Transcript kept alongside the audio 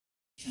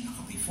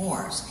ako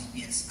before sa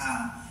ABS.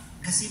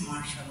 Kasi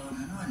martial law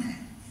na noon eh.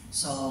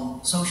 So,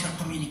 social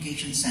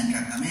communication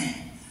center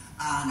kami.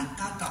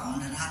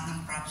 Nagkataon na lahat ng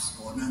props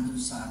ko nandun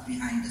sa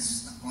behind the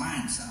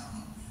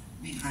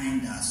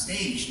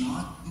stage, no?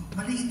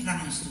 Maliit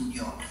lang yung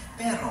studio.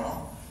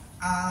 Pero,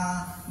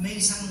 may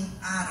isang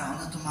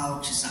araw na tumawag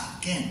siya sa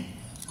akin.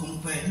 Kung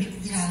pwede, hindi ko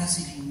kilala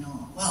si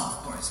Lino. Well,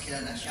 of course,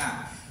 kilala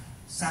siya.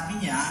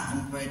 Sabi niya,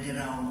 kung pwede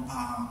raw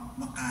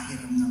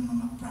makahiram ng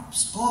mga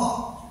props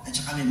ko. At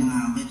saka may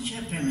mga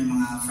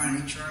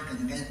furniture,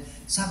 ganyan.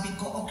 Sabi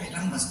ko, okay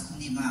lang, basta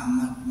hindi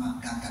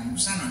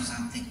magkakalusan or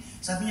something.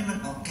 Sabi niya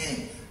man,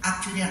 okay.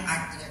 Actually, ang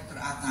art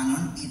director ata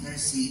nun, either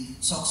si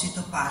Soxy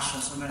Topacio,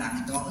 so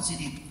malaki ito, o si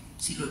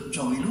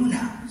Joey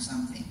Luna or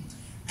something.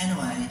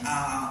 Anyway,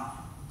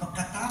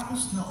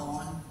 pagkatapos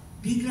noon,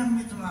 biglang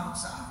may tumawag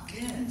sa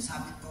akin.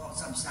 Sabi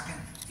sa akin,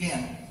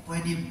 Fiel,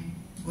 pwede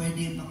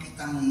ba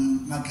kitang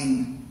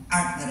maging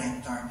art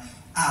director?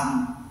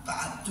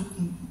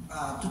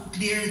 To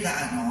clear the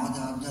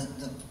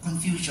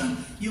confusion,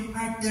 yung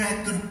art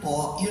director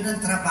po, yun ang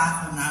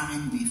trabaho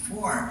namin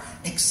before.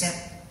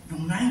 Except,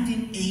 noong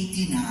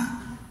 1980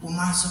 na,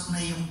 pumasok na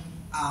yung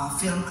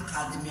Film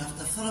Academy of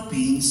the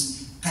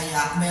Philippines,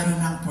 kaya meron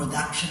ng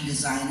Production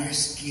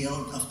Designers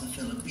Guild of the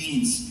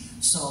Philippines.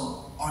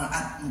 So,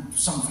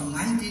 from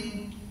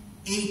 1980,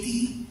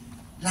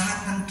 lahat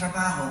ng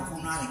trabaho,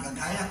 kunwari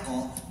kagaya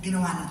ko,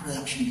 ginawa ng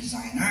production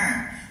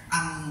designer.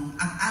 Ang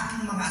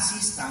aking mga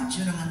assistants,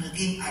 yun ang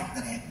naging art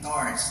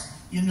directors.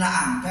 Yun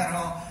lang.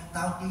 Pero,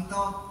 tawag dito,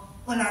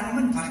 wala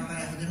naman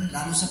pare-pareho din,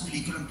 lalo sa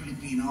pelikulang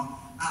Pilipino.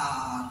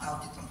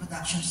 Tawag dito, ang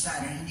production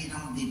designer, hindi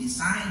lang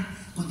magde-design,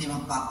 kundi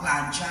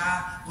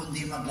magpa-plancha,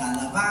 kundi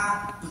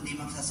maglalaba, kundi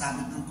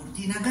magsasabit ng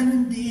kurtina,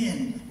 ganun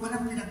din.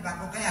 Walang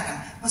pinagbago. Kaya lang,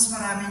 mas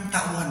maraming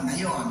tauhan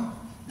ngayon.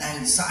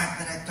 Dahil sa art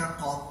director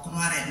ko,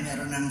 kunwari,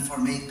 meron ng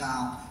for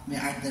makeup, may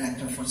art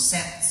director for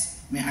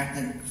sets, may art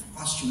director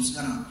for costumes,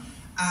 gano'n.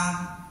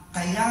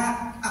 Kaya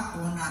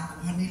ako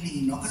nakuha ni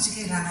Lino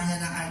kasi kailangan niya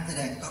ng art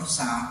director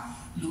sa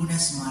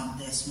Lunes,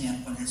 Martes,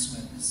 Miyerkules,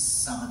 Webes,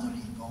 Sabado,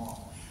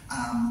 Linggo.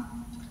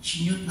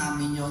 Sinute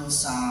namin yon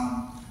sa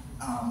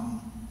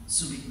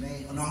Subic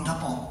Bay,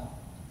 Olongapo,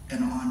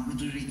 ganoon,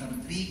 with Rita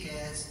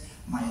Rodriguez,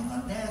 Maya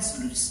Valdez,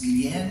 Luis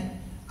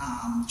Guillen,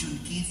 June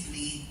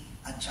Keithley,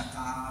 at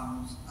saka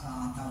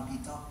tawag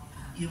dito,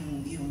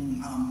 yung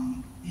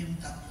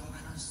tatlong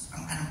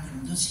ang anong ko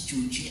doon, si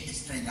Chuchi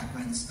Estrella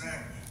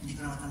Quenster. Hindi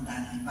ko na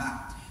matandaan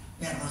iba.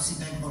 Pero si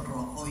Benbol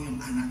Rocco, yung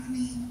anak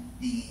ni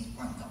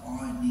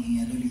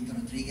Lolita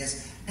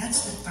Rodriguez,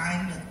 that's the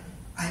time that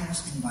I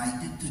was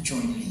invited to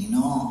join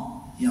Lino.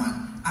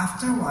 Yun.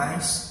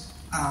 Afterwards,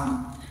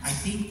 I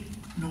think,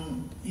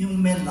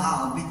 yung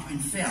melao between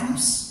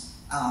films,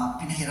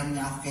 pinahiram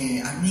niya ako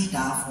kay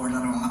Armida for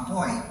Larong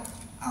Apoy.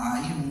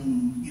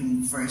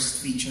 Yung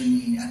first feature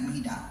ni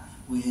Armida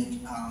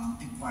with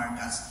Big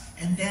Vargas.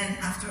 And then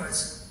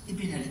afterwards,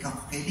 ibinalik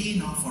ako kay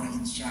Lino for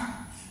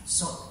INSIANG.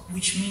 So,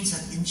 which means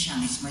that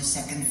INSIANG is my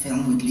second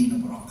film with Lino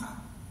Broca.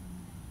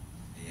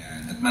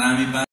 Ayan. At marami pa